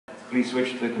please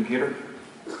switch to the computer.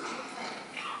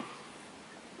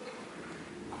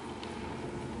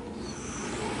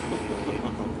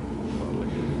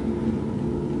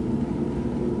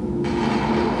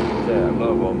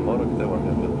 Jävlar vad mörkt det var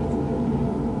helt.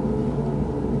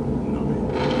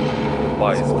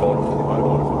 Bajskorv.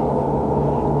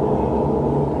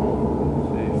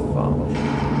 Fy fan.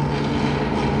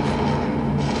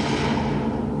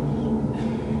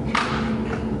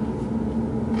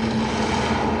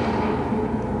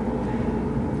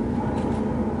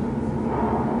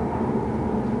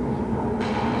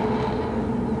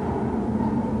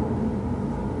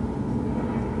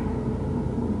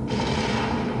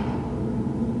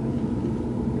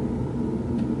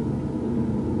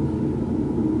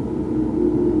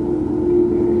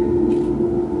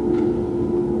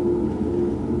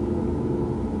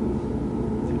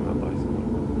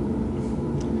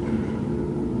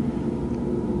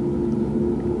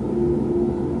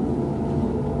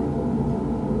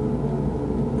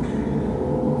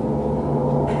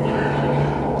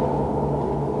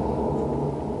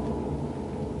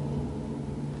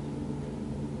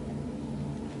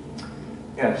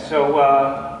 Yeah, so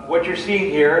what you're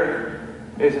seeing here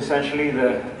is essentially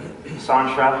the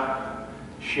Sancha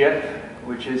ship,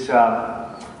 which is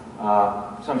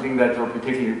something that we're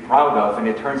particularly proud of, and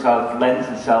it turns out lends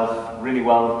itself really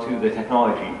well to the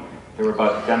technology that we're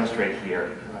about to demonstrate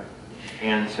here. Right.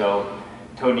 And so,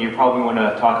 Tony, you probably want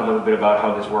to talk a little bit about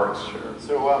how this works. Sure.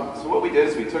 So what we did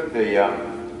is we took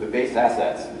the base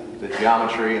assets, the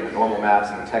geometry and the normal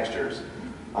maps and the textures,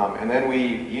 and then we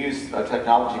used a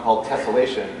technology called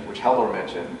Tessellation, which Haldor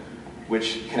mentioned,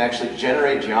 which can actually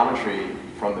generate geometry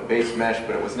from the base mesh,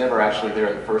 but it was never actually there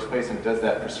in the first place, and it does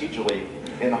that procedurally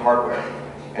in the hardware.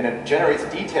 And it generates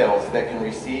details that can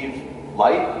receive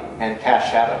light and cast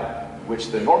shadow,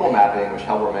 which the normal mapping, which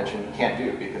Haldor mentioned, can't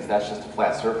do because that's just a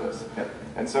flat surface. Yep.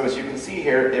 And so as you can see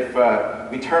here, if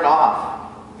we turn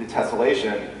off the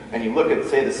tessellation and you look at,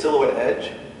 say, the silhouette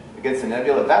edge against the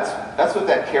nebula, that's what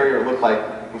that carrier looked like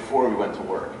before we went to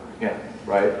work. Yeah.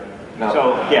 Right? Now,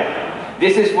 so, yeah,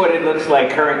 this is what it looks like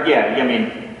current,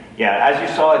 as you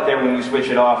saw it there when we switch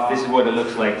it off, this is what it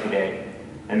looks like today.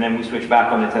 And then we switch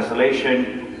back on the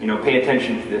tessellation, pay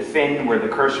attention to the fin where the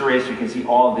cursor is, you can see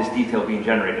all this detail being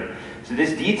generated. So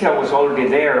this detail was already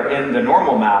there in the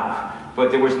normal map, but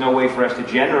there was no way for us to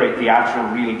generate the actual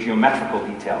real geometrical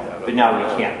detail. But now we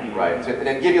can. Right. So,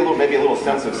 and give you maybe a little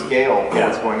sense of scale of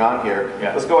what's going on here.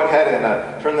 Yeah. Let's go ahead and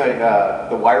turn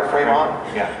the wireframe on.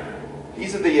 Yeah.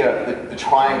 These are the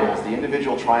triangles, the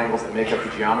individual triangles that make up the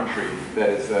geometry that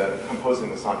is composing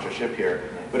the Sancha ship here.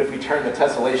 But if we turn the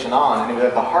tessellation on and we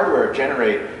let the hardware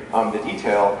generate the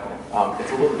detail,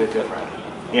 it's a little bit different.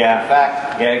 Yeah. In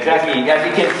fact, yeah, exactly. As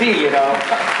you can see, You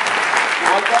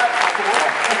want that?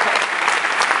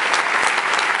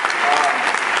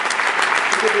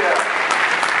 To give you a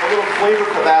little flavor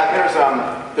for that,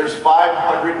 there's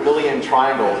 500 million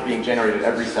triangles being generated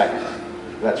every second.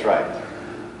 That's right.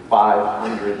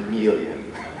 500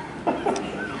 million.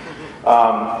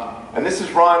 And this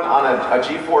is run on a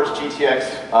GeForce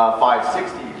GTX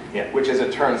 560, which, as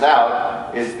it turns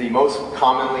out, is the most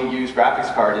commonly used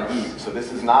graphics card in Eve. So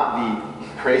this is not the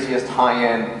craziest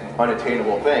high-end,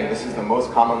 unattainable thing. This is the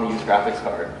most commonly used graphics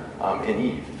card in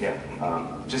Eve. Yeah.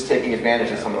 Just taking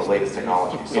advantage of some of the latest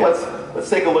technology. So let's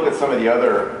take a look at some of the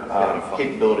other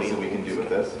capabilities that we can do with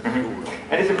this.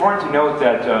 And it's important to note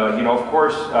that, of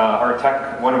course,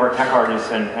 one of our tech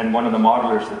artists and one of the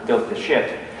modelers that built the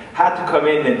ship had to come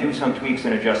in and do some tweaks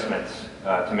and adjustments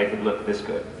to make it look this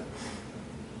good.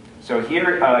 So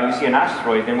here you see an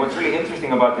asteroid, and what's really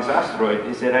interesting about this asteroid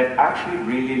is that it actually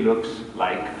really looks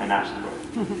like an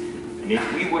asteroid. And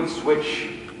if we would switch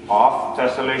off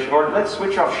tessellation, or let's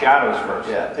switch off shadows first.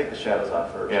 Yeah, take the shadows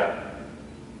off first. Yeah.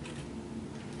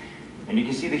 And you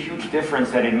can see the huge difference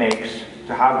that it makes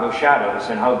to have those shadows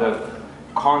and how the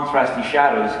contrasty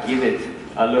shadows give it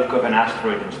a look of an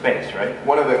asteroid in space, right?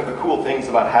 One of the cool things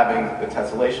about having the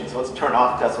tessellation, so let's turn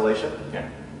off tessellation. Yeah.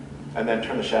 And then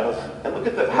turn the shadows. And look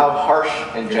at how harsh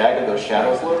and jagged those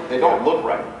shadows look. They don't look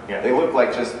right. Yeah. They look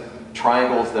like just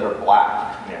triangles that are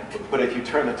black. Yeah. But if you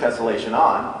turn the tessellation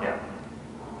on,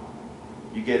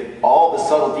 you get all the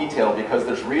subtle detail because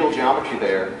there's real geometry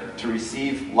there to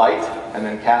receive light and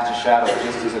then cast a shadow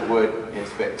just as it would in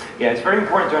space. Yeah, it's very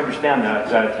important to understand that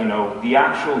the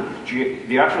actual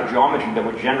geometry that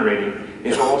we're generating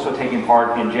is also taking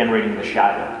part in generating the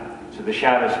shadow. So the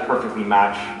shadows perfectly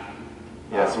match.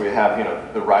 Yeah, so we have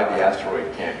the Ride the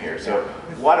Asteroid cam here. So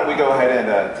why don't we go ahead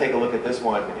and take a look at this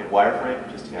one in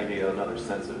wireframe just to give you another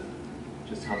sense of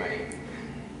just how many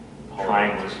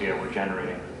triangles here we're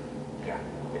generating. Yeah.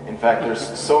 In fact, there's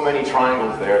so many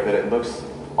triangles there that it looks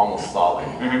almost solid.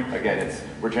 Again,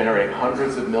 we're generating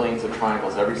hundreds of millions of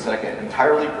triangles every second,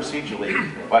 entirely procedurally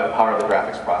by the power of the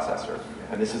graphics processor.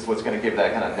 And this is what's going to give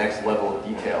that kind of next level of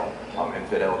detail and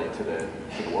fidelity to the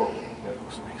world.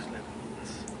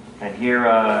 And here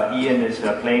Ian is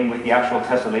playing with the actual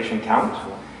tessellation count.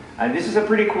 And this is a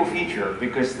pretty cool feature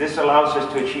because this allows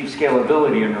us to achieve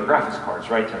scalability in our graphics cards,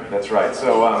 right, Tony? That's right.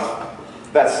 So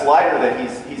that slider that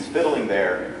he's fiddling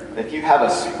there, if you have a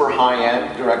super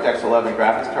high-end DirectX 11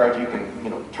 graphics card, you can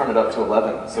turn it up to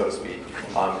 11, so to speak,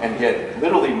 and get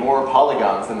literally more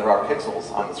polygons than there are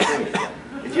pixels on the screen.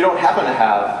 If you don't happen to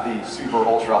have the super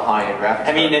ultra high-end graphics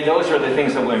I mean, and those are the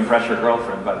things that will impress your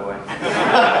girlfriend, by the way.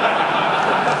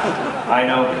 I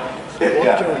know.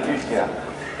 Yeah.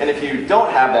 And if you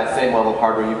don't have that same level of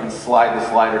hardware, you can slide the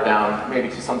slider down maybe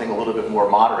to something a little bit more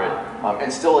moderate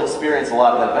and still experience a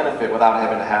lot of that benefit without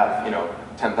having to have,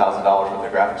 $10,000 worth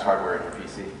of graphics hardware in your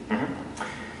PC.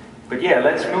 But yeah,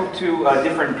 let's move to a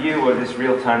different view of this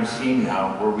real-time scene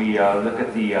now, where we look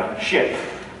at the ship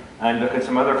and look at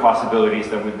some other possibilities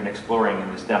that we've been exploring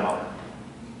in this demo.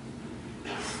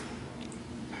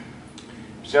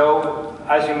 So,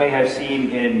 as you may have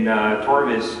seen in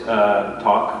Torv's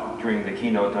talk during the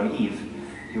keynote on Eve,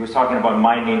 he was talking about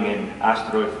mining in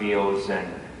asteroid fields and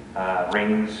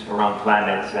rings around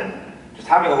planets and just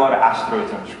having a lot of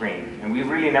asteroids on the screen. And we've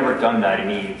really never done that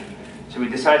in Eve. So we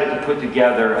decided to put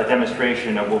together a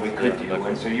demonstration of what we could do.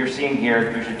 And so you're seeing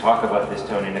here, you should talk about this,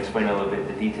 Tony, and explain a little bit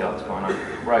the detail that's going on.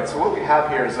 Right, so what we have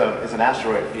here is an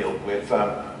asteroid field with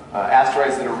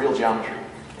asteroids that are real geometry.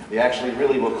 They actually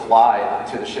really will collide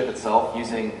to the ship itself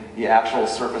using the actual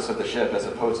surface of the ship as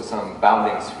opposed to some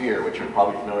bounding sphere, which you're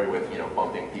probably familiar with,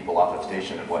 bumping people off of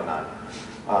station and whatnot.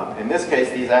 In this case,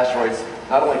 these asteroids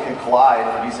not only can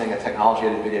collide using a technology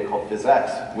at NVIDIA called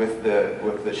PhysX with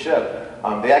the ship,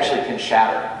 they actually can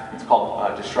shatter. It's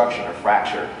called destruction or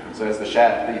fracture. So as the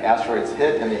asteroids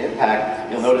hit and the impact,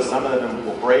 you'll notice some of them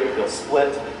will break, they'll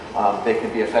split, they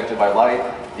can be affected by light,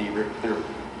 the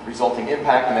resulting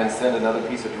impact, and then send another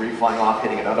piece of debris flying off,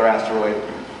 hitting another asteroid.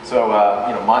 So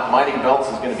mining belts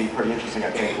is going to be pretty interesting,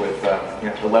 I think, with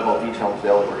the level of detail and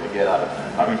fidelity we're going to get out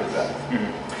of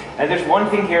PhysX. And there's one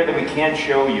thing here that we can't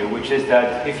show you, which is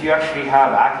that if you actually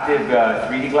have active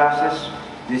 3D glasses,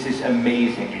 this is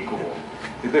amazingly cool.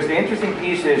 Because the interesting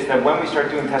piece is that when we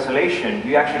start doing tessellation,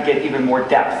 you actually get even more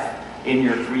depth in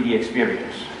your 3D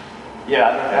experience.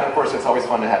 Yeah, and of course it's always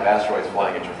fun to have asteroids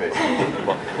flying at your face.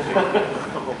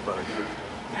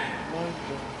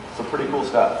 Some pretty cool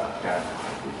stuff. Yeah.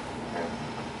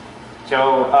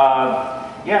 So,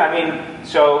 yeah, I mean,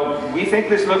 so we think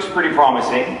this looks pretty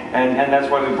promising, and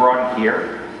that's why we brought it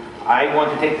here. I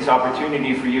want to take this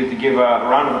opportunity for you to give a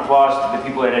round of applause to the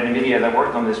people at NVIDIA that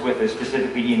worked on this with us,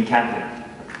 specifically Ian Canton.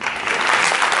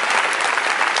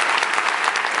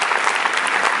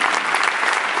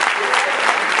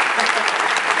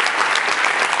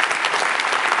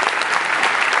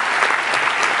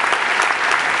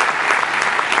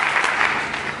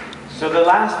 So the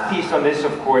last piece on this,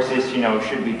 of course, is,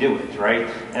 should we do it, right?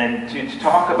 And to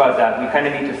talk about that, we kind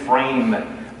of need to frame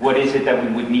what is it that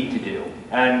we would need to do.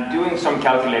 And doing some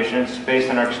calculations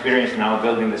based on our experience now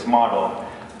building this model,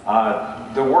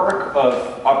 the work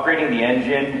of upgrading the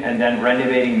engine and then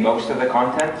renovating most of the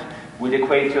content would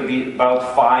equate to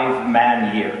about 5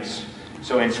 man-years.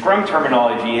 So in Scrum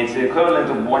terminology, it's the equivalent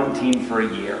of 1 team for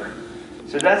a year.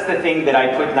 So that's the thing that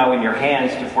I put now in your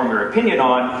hands to form your opinion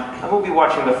on, and we'll be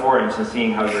watching the forums and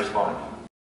seeing how you respond.